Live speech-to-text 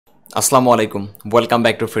আসসালামু আলাইকুম, welcome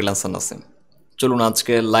back to freelancer Nasim. চলুন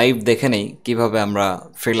আজকে লাইভ দেখে নেই কীভাবে আমরা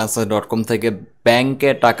freelancer.com থেকে ব্যাংকে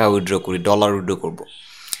টাকা উইথড্র করি, ডলার উইথড্র করব।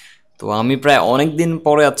 তো আমি প্রায় অনেক দিন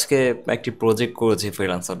পরে আজকে একটি প্রজেক্ট করেছি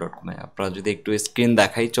freelancer.com-এ। আপনারা যদি একটু স্ক্রিন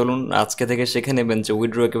দেখাই, চলুন আজকে থেকে শিখে নেবেন যে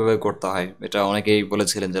উইথড্র কীভাবে করতে হয়। এটা অনেকেই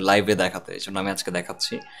বলেছিলেন যে লাইভে দেখাতে, এই জন্য আমি আজকে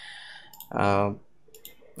দেখাচ্ছি। আহ,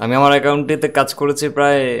 আমি আমার অ্যাকাউন্টটিতে কাজ করেছি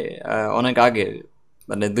প্রায় অনেক আগে,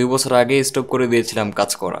 মানে 2 বছর আগে স্টপ করে দিয়েছিলাম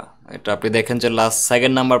কাজ করা। এটা আপনি দেখেন যে লাস্ট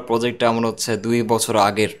সেকেন্ড নাম্বার প্রজেক্টটা আমার হচ্ছে 2 বছর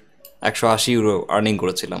আগের। 180 ইউরো আর্নিং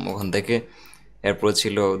করেছিলাম ওখান থেকে। এরপরে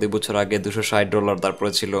ছিল 2 বছর আগে $260,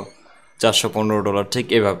 তারপরে ছিল $415, ঠিক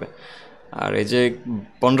এভাবে। আর এই যে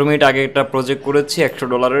 15 মিনিট আগে একটা প্রজেক্ট করেছি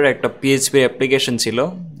 $100, একটা পিএইচপি অ্যাপ্লিকেশন ছিল,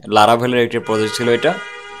 লারাভেলের একটা প্রজেক্ট ছিল এটা।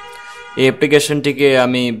 এই অ্যাপ্লিকেশনটিকে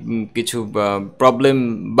আমি কিছু প্রবলেম,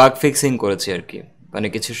 বাগ ফিক্সিং করেছি আর কি, মানে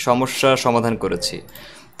কিছু সমস্যার সমাধান করেছি।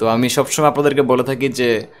 তো আমি সবসময় আপনাদেরকে বলে থাকি যে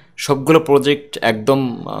সবগুলো প্রজেক্ট একদম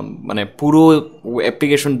মানে পুরো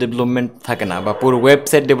অ্যাপ্লিকেশন ডেভেলপমেন্ট থাকে না, বা পুরো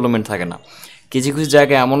ওয়েবসাইট ডেভেলপমেন্ট থাকে না। কিছু কিছু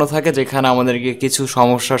জায়গায় এমনও থাকে যেখানে আমাদেরকে কিছু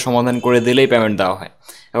সমস্যার সমাধান করে দিলেই পেমেন্ট দেওয়া হয়।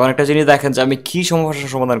 এবং একটা জিনিস দেখেন যে আমি কী সমস্যার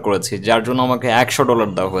সমাধান করেছি যার জন্য আমাকে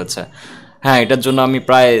 $100 দেওয়া হয়েছে। হ্যাঁ, এটার জন্য আমি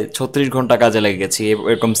প্রায় 36 ঘন্টা কাজে লেগে গেছি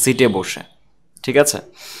এরকম সিটে বসে। ঠিক আছে,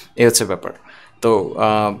 এই হচ্ছে ব্যাপার। তো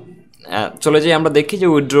চলে যাই, আমরা দেখি যে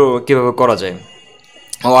উইথড্র কীভাবে করা যায়।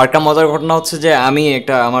 ও আরেকটা মজার ঘটনা হচ্ছে যে আমি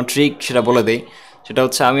একটা আমার ট্রিক সেটা বলে দিই। সেটা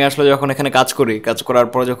হচ্ছে আমি আসলে যখন এখানে কাজ করি, কাজ করার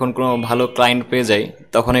পর যখন কোনো ভালো ক্লায়েন্ট পেয়ে যাই,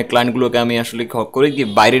 তখন এই ক্লায়েন্টগুলোকে আমি আসলে করি কি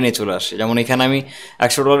বাইরে নিয়ে চলে আসি। যেমন এখানে আমি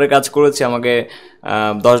 $100 কাজ করেছি, আমাকে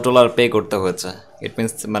 $10 পে করতে হয়েছে। ইট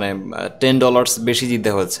মিনস মানে $10 বেশি দিতে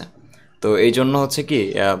হয়েছে। তো এই জন্য হচ্ছে কি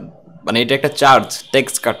মানে এটা একটা চার্জ,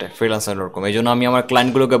 ট্যাক্স কাটে freelancer.com। এই জন্য আমি আমার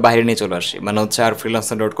ক্লায়েন্টগুলোকে বাইরে নিয়ে চলে আসি, মানে হচ্ছে আর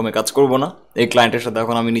freelancer.com-এ কাজ করবো না। এই ক্লায়েন্টের সাথে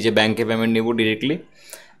এখন আমি নিজে ব্যাংকে পেমেন্ট নেবো ডিরেক্টলি,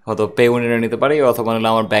 হয়তো পে উনিরা নিতে পারি, অথবা নাহলে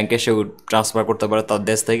আমার ব্যাংকে সেও ট্রান্সফার করতে পারে তার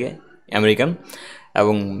দেশ থেকে, আমেরিকান।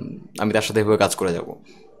 এবং আমি তার সাথে এভাবে কাজ করে যাব।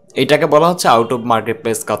 এইটাকে বলা হচ্ছে আউট অফ মার্কেট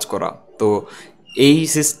প্লেস কাজ করা। তো এই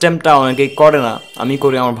সিস্টেমটা অনেকেই করে না, আমি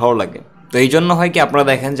করি, আমার ভালো লাগে। তো এই জন্য হয় কি, আপনারা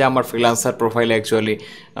দেখেন যে আমার ফ্রিল্যান্সার প্রোফাইলে অ্যাকচুয়ালি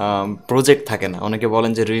প্রজেক্ট থাকে না। অনেকে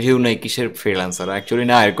বলেন যে রিভিউ নেই, কিসের ফ্রিল্যান্সার, অ্যাকচুয়ালি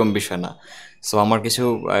না, এরকম বিষয় না। সো আমার কিছু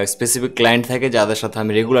স্পেসিফিক ক্লায়েন্ট থাকে যাদের সাথে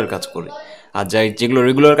আমি রেগুলার কাজ করি। আর যেগুলো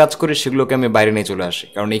রেগুলার কাজ করি সেগুলোকে আমি বাইরে নিয়ে চলে আসি,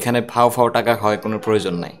 কারণ এখানে ফাও ফাও টাকা হয় কোনো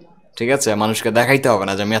প্রয়োজন নাই। ঠিক আছে, মানুষকে দেখাইতে হবে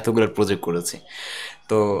না যে আমি এতগুলো প্রজেক্ট করেছি।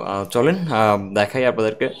 তো চলেন দেখাই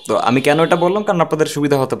আপনাদেরকে। তো আমি কেন এটা বললাম, কারণ আপনাদের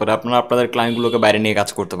সুবিধা হতে পারে, আপনারা আপনাদের ক্লায়েন্টগুলোকে বাইরে নিয়ে কাজ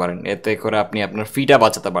করতে পারেন, এতে করে আপনি আপনার ফিটা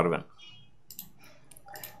বাঁচাতে পারবেন।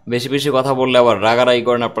 বেশি বেশি কথা বললে আবার রাগারাগি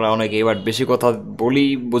করেন আপনারা অনেকে, এবার বেশি কথা বলি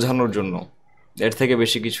বোঝানোর জন্য, এর থেকে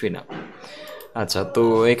বেশি কিছুই না। আচ্ছা, তো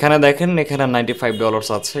এখানে দেখেন, এখানে $95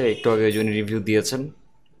 আছে, একটু আগে যিনি রিভিউ দিয়েছেন,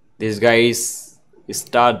 দিস গাইস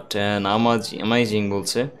স্টার্ট অ্যান্ড আমাইজিং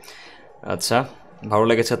বলছে। আচ্ছা, ভালো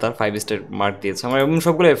লেগেছে, তার 5 স্টার মার্ক দিয়েছে। আমার এবং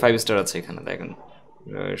সবগুলোই 5 স্টার আছে এখানে দেখেন,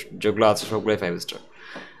 যেগুলো আছে সবগুলোই 5 স্টার।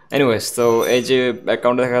 এনিওয়েজ, তো এই যে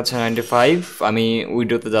অ্যাকাউন্টে দেখা যাচ্ছে 95। আমি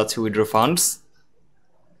উইড্রোতে যাচ্ছি, উইড্রো ফান্ডস।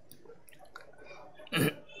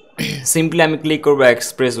 সিম্পলি আমি ক্লিক করবো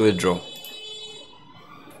এক্সপ্রেস উইথড্র।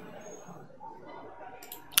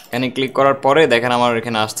 এখানে ক্লিক করার পরে দেখেন আমার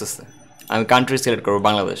এখানে আসতেছে, আমি কান্ট্রি সিলেক্ট করবো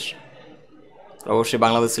বাংলাদেশ। অবশ্যই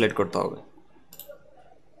বাংলাদেশ সিলেক্ট করতে হবে।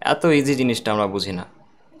 এত ইজি জিনিসটা আমরা বুঝি না।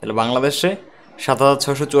 তাহলে বাংলাদেশে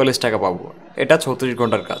 7,644 টাকা পাবো, এটা 36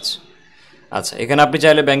 ঘন্টার কাজ। আচ্ছা, এখানে আপনি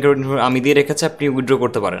চাইলে ব্যাংকের আমি দিয়ে রেখেছি, আপনি উইথড্র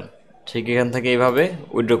করতে পারেন। ঠিক এখান থেকে এইভাবে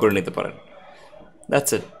উইথড্র করে নিতে পারেন।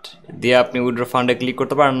 That's it. দিয়ে আপনি উইথড্র ফান্ডে ক্লিক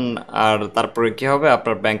করতে পারেন। আর তারপরে কী হবে,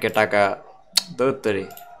 আপনার ব্যাংকে টাকা দৌড়াতাড়ি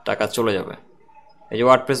টাকা চলে যাবে। এই যে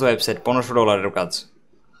ওয়ার্ডপ্রেস ওয়েবসাইট, $1500 কাজ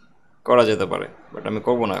করা যেতে পারে, বাট আমি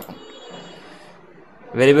করবো না এখন।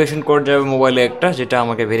 ভেরিফিকেশন কোড যাবে মোবাইলে একটা, যেটা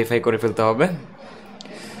আমাকে ভেরিফাই করে ফেলতে হবে।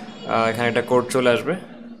 এখানে একটা কোড চলে আসবে।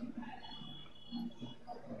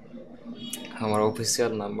 আমার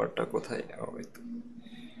অফিসিয়াল নাম্বারটা কোথায়,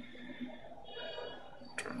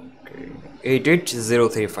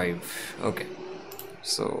 88035। ওকে,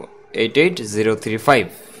 সো 88035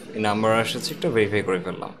 এই নাম্বার আসছে, একটা ভেরিফাই করে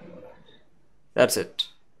ফেললাম। That's it.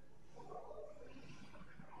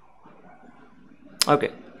 ওকে,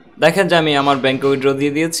 দেখেন যে আমি আমার ব্যাংকে উইথড্র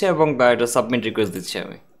দিয়ে দিয়েছি, এবং এটা সাবমিট রিকোয়েস্ট দিচ্ছি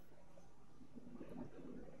আমি।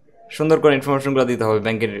 সুন্দর করে ইনফরমেশনগুলো দিতে হবে,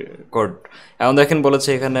 ব্যাংকের কোড। এখন দেখেন বলেছে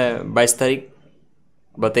এখানে 22 তারিখ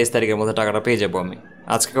বা 23 তারিখের মধ্যে টাকাটা পেয়ে যাবো আমি।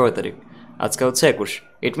 আজকে কয় তারিখ? আজকে হচ্ছে 21।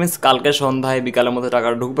 ইট মিনস কালকে সন্ধ্যায় বিকালের মধ্যে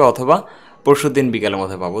টাকাটা ঢুকবে, অথবা পরশু দিন বিকালের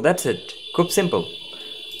মধ্যে পাবো। দ্যাটস ইট, খুব সিম্পল।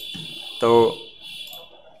 তো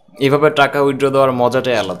এইভাবে টাকা উইথড্র দেওয়ার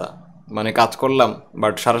মজাটাই আলাদা। মানে কাজ করলাম,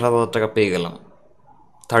 বাট 7,500 টাকা পেয়ে গেলাম,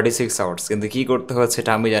 36 আওয়ার্স। কিন্তু কী করতে হচ্ছে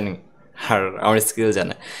এটা আমি জানি, আর আমার স্কিল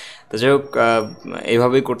জানে। তো যাই হোক,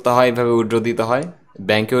 এইভাবেই করতে হয়, এইভাবে উইথড্র দিতে হয়।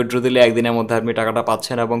 ব্যাংকে উইথড্র দিলে একদিনের মধ্যে আপনি টাকাটা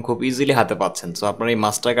পাচ্ছেন এবং খুব ইজিলি হাতে পাচ্ছেন। সো আপনার এই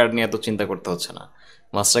মাস্টার কার্ড নিয়ে এত চিন্তা করতে হচ্ছে না।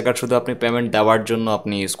 মাস্টার কার্ড শুধু আপনি পেমেন্ট দেওয়ার জন্য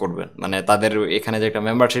আপনি ইউজ করবেন, মানে তাদের এখানে যে একটা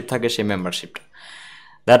মেম্বারশিপ থাকে সেই মেম্বারশিপটা।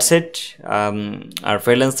 That's it. আর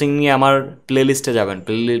ফ্রিল্যান্সিং নিয়ে আমার প্লে লিস্টে যাবেন,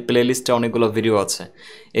 প্লে লিস্টে অনেকগুলো ভিডিও আছে,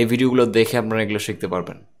 এই ভিডিওগুলো দেখে আপনারা এগুলো শিখতে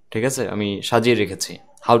পারবেন। ঠিক আছে, আমি সাজিয়ে রেখেছি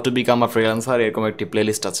how to become a freelancer, এরকম একটি প্লে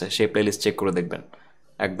লিস্ট আছে, সেই প্লে লিস্ট চেক করে দেখবেন।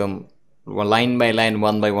 একদম line by line,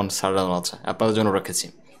 one by one সাজানো আছে, আপনাদের জন্য রেখেছি,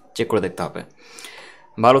 চেক করে দেখতে হবে।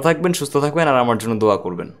 ভালো থাকবেন, সুস্থ থাকবেন, আর আমার জন্য দোয়া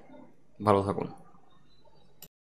করবেন। ভালো থাকুন।